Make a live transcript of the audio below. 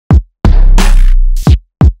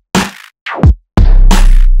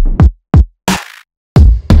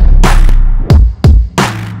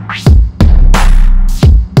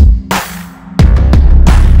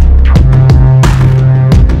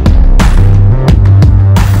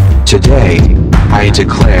Today, I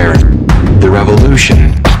declare the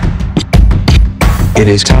revolution. It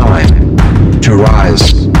is time to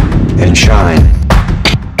rise and shine.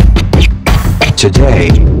 Today,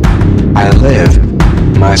 I live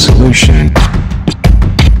my solution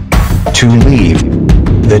to leave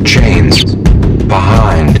the chains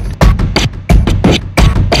behind.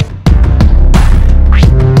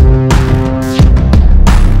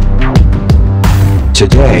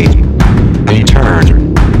 Today, I turn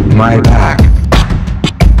my back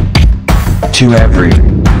to every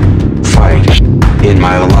fight in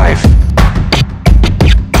my life.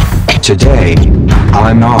 Today,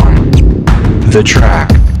 I'm on the track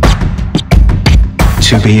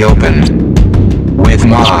to be open with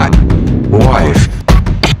my wife.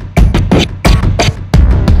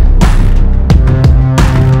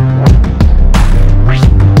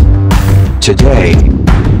 Today,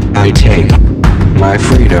 I take my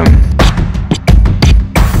freedom,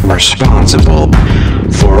 responsible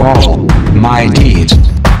for all my deeds.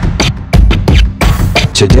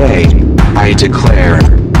 Today, I declare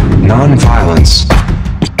non-violence,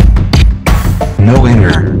 no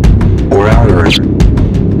inner or outer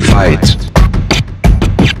fights.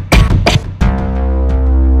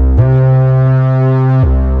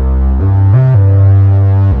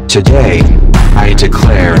 Today, I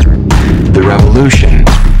declare the revolution.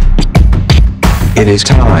 It is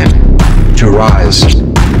time to rise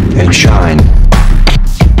and shine.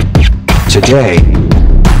 Today,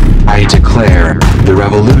 I declare the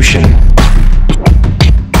revolution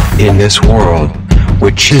in this world,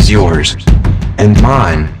 which is yours and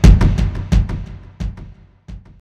mine.